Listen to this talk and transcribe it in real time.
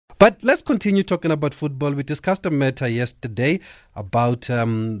But let's continue talking about football. We discussed a matter yesterday about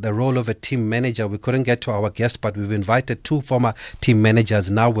the role of a team manager. We couldn't get to our guest, but we've invited two former team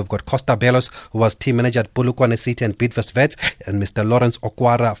managers. Now we've got Costa Bellos, who was team manager at Polokwane City and Bidvest Vets, and Mr. Lawrence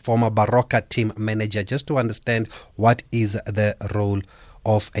Okwara, former Baroka team manager, just to understand what is the role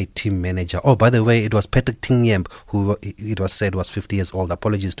of a team manager. Oh, by the way, it was Patrick Tingnyemb who it was said was 50 years old.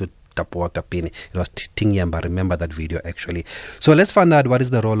 Apologies to Tapuwa Kapini. It was Tingnyemb. I remember that video actually. So let's find out what is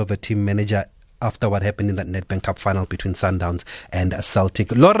the role of a team manager after what happened in that Nedbank Cup final between Sundowns and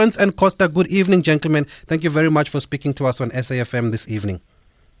Celtic. Lawrence and Costa, good evening, gentlemen. Thank you very much for speaking to us on SAFM this evening.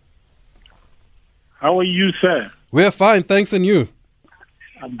 How are you, sir? We're fine, thanks, and you?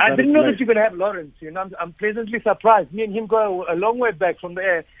 I didn't know that you could have Lawrence. You know, I'm pleasantly surprised. Me and him go a long way back from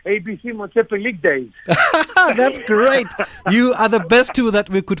the ABC Motsepe League days. That's great. You are the best two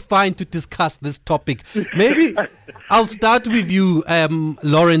that we could find to discuss this topic. Maybe I'll start with you,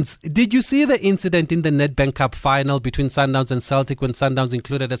 Lawrence. Did you see the incident in the Nedbank Cup final between Sundowns and Celtic when Sundowns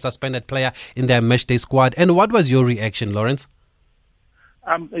included a suspended player in their matchday squad? And what was your reaction, Lawrence?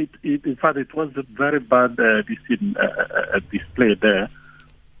 In fact, it was a very bad display there.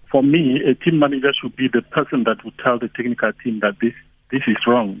 For me, a team manager should be the person that would tell the technical team that this is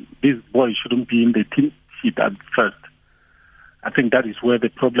wrong. This boy shouldn't be in the team sheet at first. I think that is where the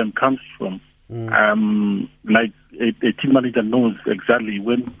problem comes from. Like a team manager knows exactly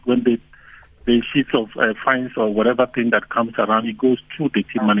when the sheets of fines or whatever thing that comes around, it goes to the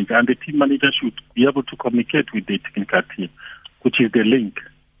team manager, and the team manager should be able to communicate with the technical team, which is the link.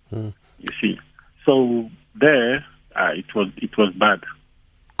 You see, so there it was bad.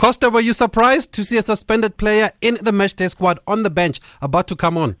 Costa, were you surprised to see a suspended player in the matchday squad on the bench about to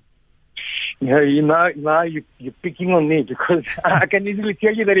come on? Yeah, now you're picking on me because I can easily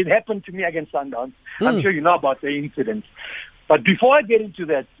tell you that it happened to me against Sundowns. I'm sure you know about the incident. But before I get into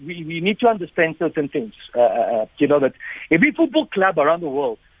that, we need to understand certain things. You know that every football club around the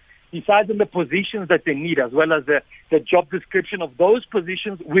world decides on the positions that they need as well as the job description of those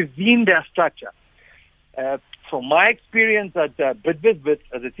positions within their structure. From my experience at Bidvest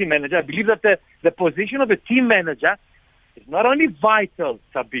as a team manager, I believe that the position of a team manager is not only vital,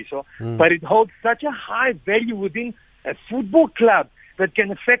 Sabiso, but it holds such a high value within a football club that can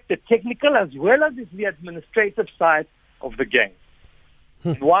affect the technical as well as the administrative side of the game.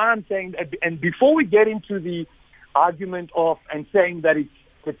 And why I'm saying that, and before we get into the argument of and saying that it's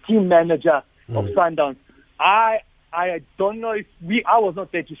the team manager of Sundowns, I don't know if I was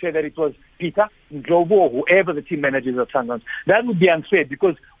not there to say that it was Peter Ndlovu or whoever the team manager is at Sundowns. That would be unfair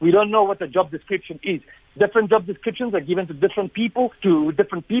because we don't know what the job description is. Different job descriptions are given to different people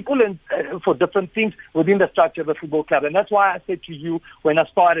and for different things within the structure of a football club. And that's why I said to you when I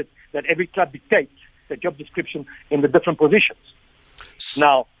started that every club dictates the job description in the different positions.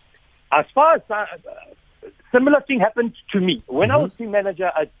 Now, as far as similar thing happened to me when I was team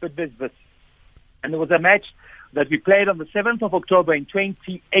manager at Bidvest, and there was a match that we played on the 7th of October in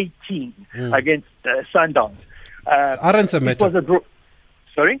 2018 against Sundowns. It was a draw.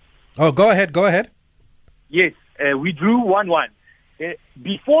 Sorry? Oh, go ahead. Yes, we drew 1-1.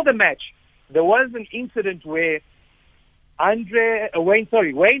 Before the match, there was an incident where Wayne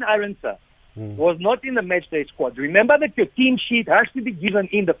Arendse was not in the matchday squad. Remember that your team sheet has to be given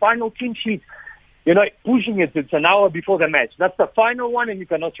in the final team sheet. You know, pushing it's an hour before the match. That's the final one, and you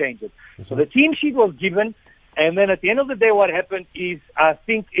cannot change it. So the team sheet was given, and then at the end of the day, what happened is I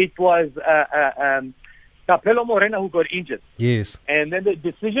think it was Capello Morena who got injured. Yes. And then the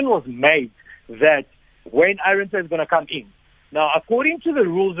decision was made that Wayne Arendse is going to come in. Now, according to the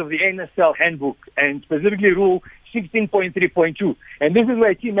rules of the NSL handbook, and specifically Rule 16.3.2, and this is where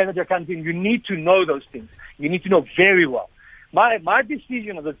a team manager comes in, you need to know those things. You need to know very well. My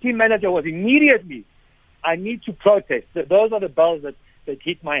decision as a team manager was immediately, I need to protest. Those are the bells that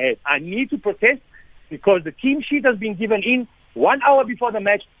hit my head. I need to protest because the team sheet has been given in 1 hour before the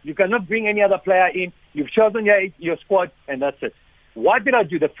match. You cannot bring any other player in. You've chosen your squad, and that's it. What did I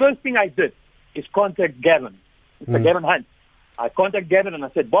do? The first thing I did is contact Gavin, Mr. Gavin Hunt. I contacted Gavin and I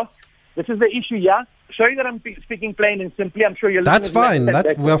said, boss, this is the issue, yeah? Sorry that I'm speaking plain and simply. I'm sure you're listening. That's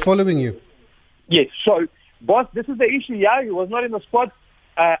fine. We are following you. Yes, so, boss, this is the issue, yeah? He was not in the squad.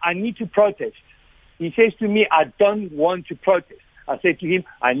 I need to protest. He says to me, I don't want to protest. I said to him,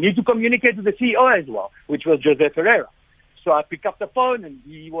 I need to communicate to the CEO as well, which was Jose Ferreira. So I picked up the phone and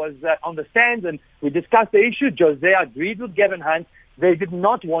he was on the stands and we discussed the issue. Jose agreed with Gavin Hunt. They did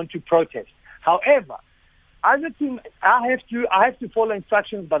not want to protest. However, as a team, I have to follow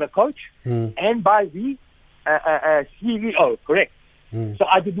instructions by the coach and by the CEO, correct? So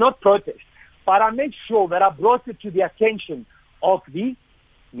I did not protest. But I made sure that I brought it to the attention of the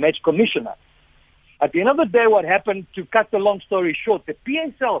match commissioner. At the end of the day, what happened, to cut the long story short, the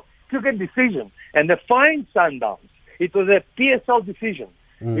PSL took a decision and they fined Sundowns. It was a PSL decision.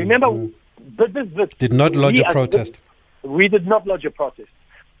 Remember, did not lodge a protest. We did not lodge a protest.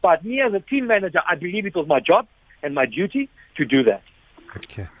 But me as a team manager, I believe it was my job and my duty to do that.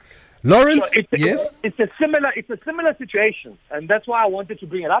 Okay. Lawrence, so yes? It's a similar situation, and that's why I wanted to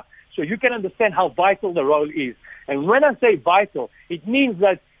bring it up, so you can understand how vital the role is. And when I say vital, it means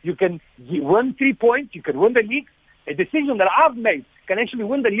that you can win 3 points, you can win the league. A decision that I've made can actually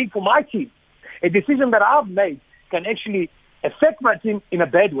win the league for my team. A decision that I've made can actually affect my team in a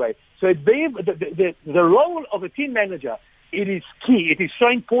bad way. So the role of a team manager, it is key. It is so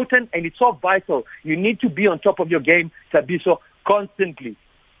important and it's so vital. You need to be on top of your game, Thabiso, constantly.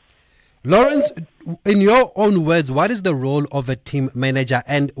 Lawrence, in your own words, what is the role of a team manager?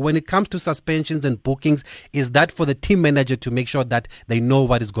 And when it comes to suspensions and bookings, is that for the team manager to make sure that they know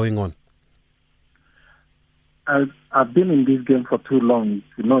what is going on? I've been in this game for too long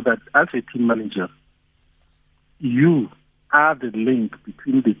to know that as a team manager, you are the link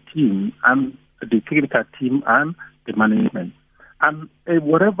between the team and the technical team and the management. And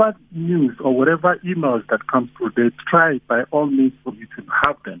whatever news or whatever emails that comes through, they try by all means for you to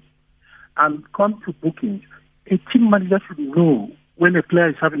have them. And come to bookings, a team manager should know when a player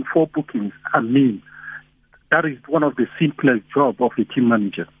is having 4 bookings. That is one of the simplest jobs of a team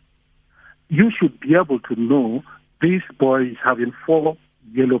manager. You should be able to know this boy is having 4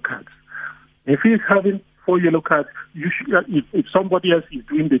 yellow cards. If he's having 4 yellow cards, you should, if somebody else is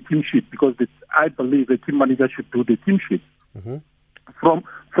doing the team sheet, because I believe the team manager should do the team sheet. Mm-hmm. From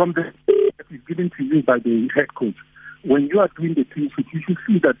the that is given to you by the head coach. When you are doing the team sheet, you should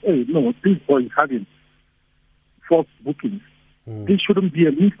see that, hey, no, this boy is having 4 bookings. This shouldn't be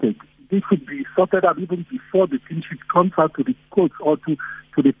a mistake. This should be sorted out even before the team sheet comes out to the coach or to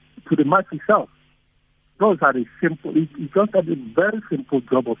the match itself. Those are it's just a very simple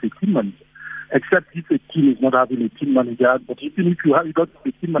job of a team manager. Except if a team is not having a team manager, but even if you don't have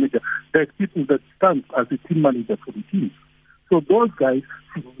a team manager, there's people that stand as a team manager for the team. So those guys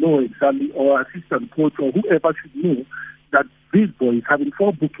should know exactly, or assistant coach or whoever should know that this boy is having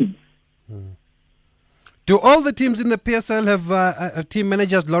 4 bookings. Do all the teams in the PSL have team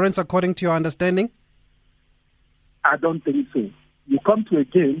managers, Lawrence, according to your understanding? I don't think so. You come to a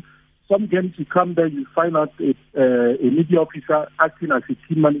game, some games you come there, you find out a media officer acting as a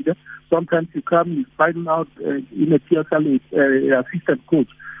team manager. Sometimes you come, you find out in a PSL assistant coach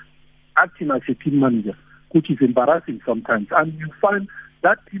acting as a team manager, which is embarrassing sometimes. And you find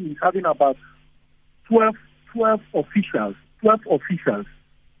that team is having about 12 officials.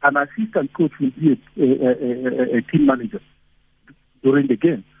 An assistant coach will be a team manager during the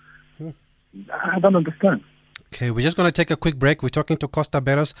game. I don't understand. Okay, we're just going to take a quick break. We're talking to Costa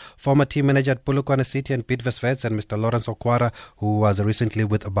Bellos, former team manager at Polokwane City and Bidvest, and Mr. Lawrence Okwara, who was recently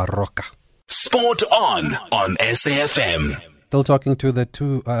with Baroka. Sport on SAFM. Still talking to the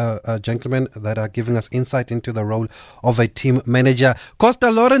 2 gentlemen that are giving us insight into the role of a team manager.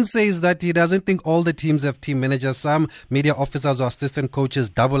 Costa, Lawrence says that he doesn't think all the teams have team managers. Some media officers or assistant coaches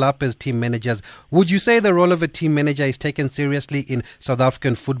double up as team managers. Would you say the role of a team manager is taken seriously in South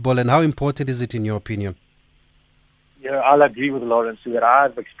African football, and how important is it in your opinion? Yeah, I'll agree with Lawrence that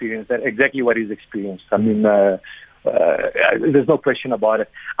I've experienced that, exactly what he's experienced. I mean, there's no question about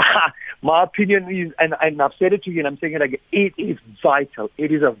it. My opinion is, and I've said it to you, and I'm saying it again, it is vital.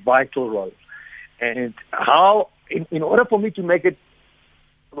 It is a vital role. And how, in order for me to make it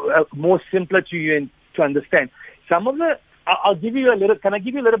more simpler to you and to understand, some of the, I'll give you a little, can I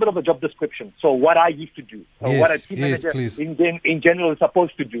give you a little bit of a job description? So what I used to do, or what a team manager in general is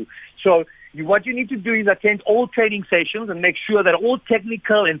supposed to do. So what you need to do is attend all training sessions and make sure that all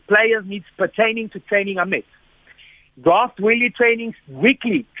technical and players needs pertaining to training are met. Draft weekly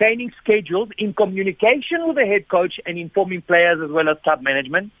training schedules in communication with the head coach and informing players as well as club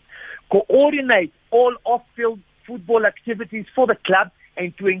management. Coordinate all off-field football activities for the club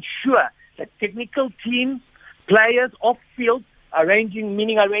and to ensure that technical teams, players off-field, arranging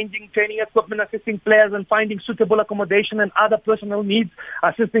training equipment, assisting players and finding suitable accommodation and other personal needs,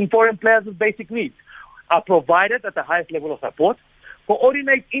 assisting foreign players with basic needs, are provided at the highest level of support.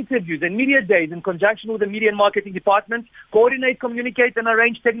 Coordinate interviews and media days in conjunction with the media and marketing department. Coordinate, communicate and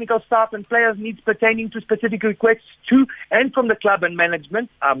arrange technical staff and players' needs pertaining to specific requests to and from the club and management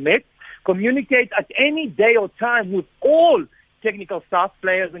are met. Communicate at any day or time with all technical staff,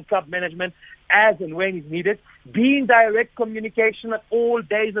 players and club management as and when is needed. Be in direct communication at all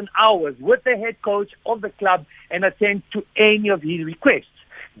days and hours with the head coach of the club and attend to any of his requests.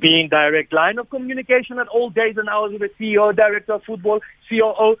 being direct line of communication at all days and hours with the CEO, director of football,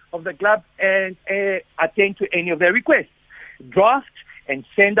 COO of the club, and attend to any of their requests. Draft and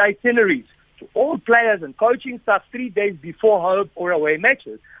send itineraries to all players and coaching staff 3 days before home or away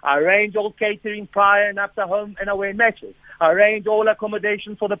matches. Arrange all catering prior and after home and away matches. Arrange all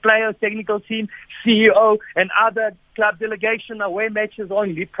accommodation for the players, technical team, CEO, and other club delegation away matches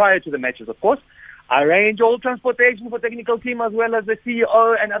only prior to the matches, of course. Arrange all transportation for technical team as well as the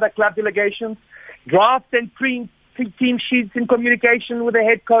CEO and other club delegations. Draft and print team sheets in communication with the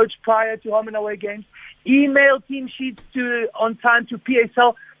head coach prior to home and away games. Email team sheets on time to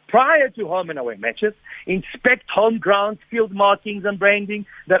PSL prior to home and away matches. Inspect home grounds, field markings and branding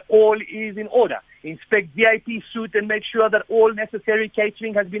that all is in order. Inspect VIP suite and make sure that all necessary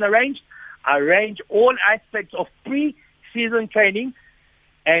catering has been arranged. Arrange all aspects of pre-season training.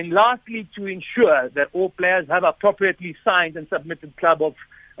 And lastly, to ensure that all players have appropriately signed and submitted club of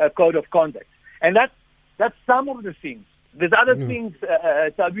code of conduct. And that's some of the things. There's other things,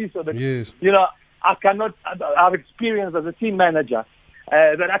 Tabiso, that, yes. I've experienced as a team manager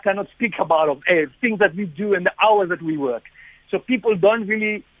that I cannot speak about of things that we do and the hours that we work. So people don't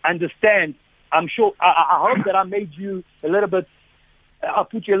really understand. I'm sure, I hope that I made you a little bit, I'll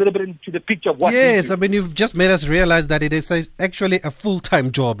put you a little bit into the picture of what Yes, we do. I mean, you've just made us realize that it is actually a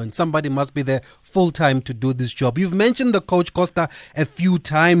full-time job and somebody must be there full-time to do this job. You've mentioned the coach Costa a few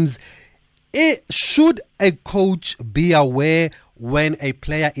times. Should a coach be aware when a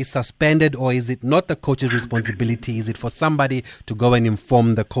player is suspended, or is it not the coach's responsibility? Is it for somebody to go and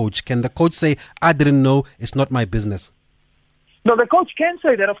inform the coach? Can the coach say, I didn't know, it's not my business? No, the coach can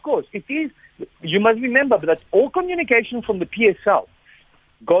say that, of course. It is. You must remember that all communication from the PSL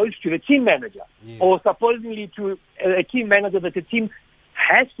goes to the team manager, or supposedly to a team manager that the team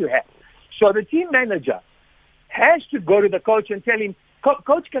has to have. So the team manager has to go to the coach and tell him,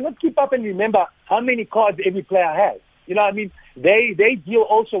 coach cannot keep up and remember how many cards every player has. You know what I mean? They deal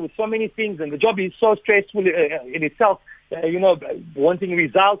also with so many things, and the job is so stressful in itself, wanting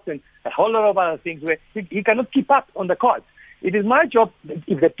results and a whole lot of other things where he cannot keep up on the cards. It is my job,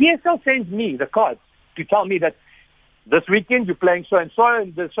 if the PSL sends me the cards to tell me that this weekend you're playing so-and-so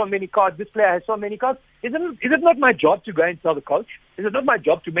and there's so many cards, this player has so many cards, is it not my job to go and tell the coach? Is it not my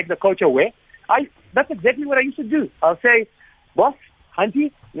job to make the coach aware? That's exactly what I used to do. I'll say, boss,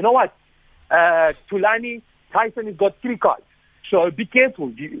 Hunty, you know what? Tulani, Tyson has got 3 cards. So be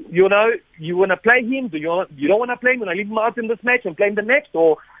careful. You want to play him? You don't want to play him? You want to leave him out in this match and play him the next?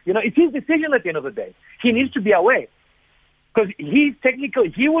 Or, it's his decision at the end of the day. He needs to be aware. Because he's technical.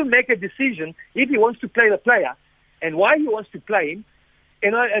 He will make a decision if he wants to play the player and why he wants to play him.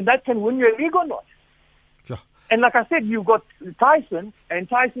 And that can win you a league or not. Sure. And like I said, you've got Tyson, and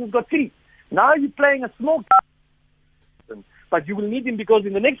Tyson's got 3. Now you're playing a small Tyson, but you will need him because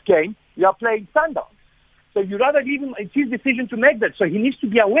in the next game, you are playing Sundowns. So you rather leave him, it's his decision to make that. So he needs to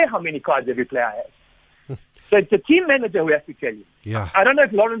be aware how many cards every player has. So it's the team manager who has to tell you. Yeah. I don't know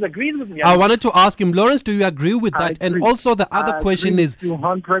if Lawrence agrees with me. I wanted to ask him, Lawrence, do you agree with that? And also the other question is... I agree with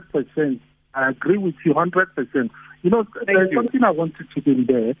you 100%. I agree with you 100%. There's something I wanted to do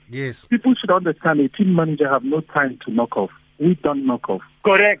there. Yes. People should understand a team manager have no time to knock off. We don't knock off.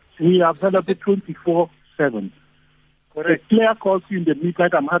 Correct. We are available 24/7. Correct. A player calls you in the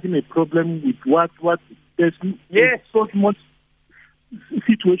midnight, I'm having a problem with what. There's so much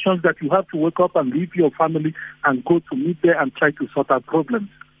situations that you have to wake up and leave your family and go to meet there and try to sort out problems.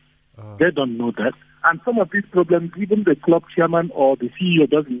 They don't know that. And some of these problems, even the club chairman or the CEO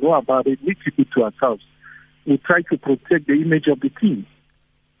doesn't know about it. We keep it to ourselves. We try to protect the image of the team.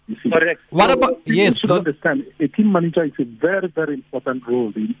 You see. Correct. What about... You should understand, a team manager is a very, very important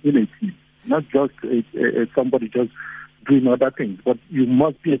role in a team. Not just somebody just doing other things. But you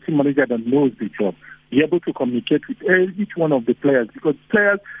must be a team manager that knows the job. Be able to communicate with each one of the players, because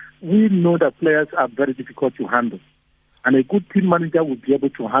we know that players are very difficult to handle. And a good team manager will be able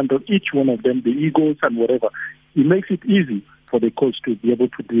to handle each one of them, the egos and whatever. It makes it easy for the coach to be able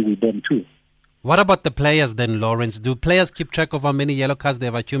to deal with them too. What about the players then, Lawrence? Do players keep track of how many yellow cards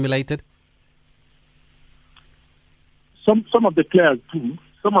they've accumulated? Some of the players do.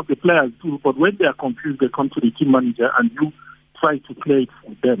 Some of the players do, but when they are confused, they come to the team manager and you try to play it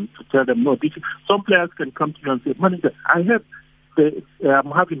for them, to tell them, no, some players can come to you and say, manager, I have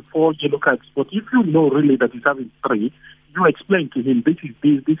I'm having 4 yellow cards, but if you know really that he's having 3, you explain to him, this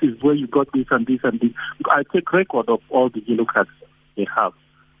is where you got this and this and this. I take record of all the yellow cards they have.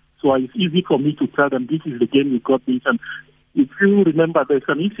 So it's easy for me to tell them, this is the game you got this. And if you remember, there's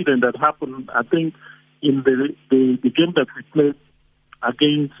an incident that happened, I think, in the game that we played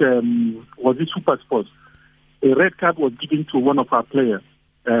against, was it Super Sports? A red card was given to one of our players.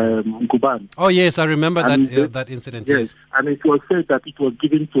 Ngubane. Oh yes, I remember And that incident. Yes, and it was said that it was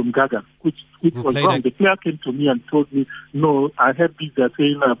given to Mgaga, which was wrong. The player came to me and told me, "No, I have this. They're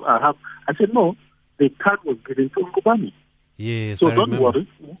saying I have." I said, "No, the card was given to Ngubane. Yes, so I don't remember. worry.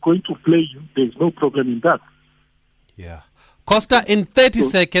 We're going to play you. There's no problem in that." Yeah. Costa, in 30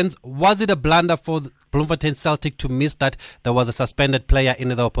 seconds, was it a blunder for Bloemfontein Celtic to miss that there was a suspended player in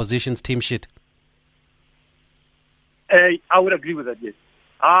the opposition's team sheet? I would agree with that, yes.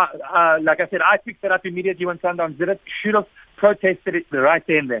 Like I said, I picked that up immediately when Sundowns did it. Should have protested it right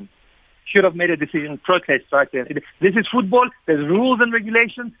there and then. Should have made a decision, protest right there. This is football. There's rules and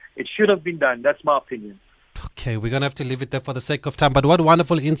regulations. It should have been done. That's my opinion. Okay, we're going to have to leave it there for the sake of time. But what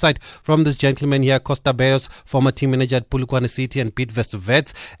wonderful insight from this gentleman here, Costa Bellos, former team manager at Polokwane City and Piet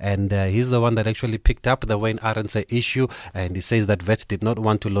Wets. And he's the one that actually picked up the Wayne Arendse issue. And he says that Wets did not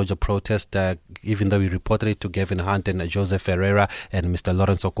want to lodge a protest, even though he reported it to Gavin Hunt and Joseph Ferreira. And Mr.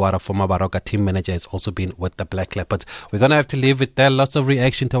 Lawrence Okwara, former Baroka team manager, has also been with the Black Leopards. We're going to have to leave it there. Lots of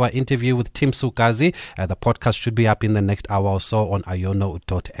reaction to our interview with Tim Sukazi. The podcast should be up in the next hour or so on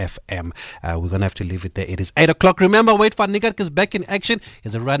iono.fm. We're going to have to leave it there. It is 8 o'clock. Remember, Wade van Niekerk is back in action.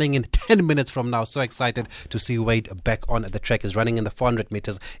 He's running in 10 minutes from now. So excited to see Wade back on the track. He's running in the 400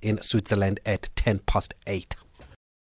 meters in Switzerland at 8:10.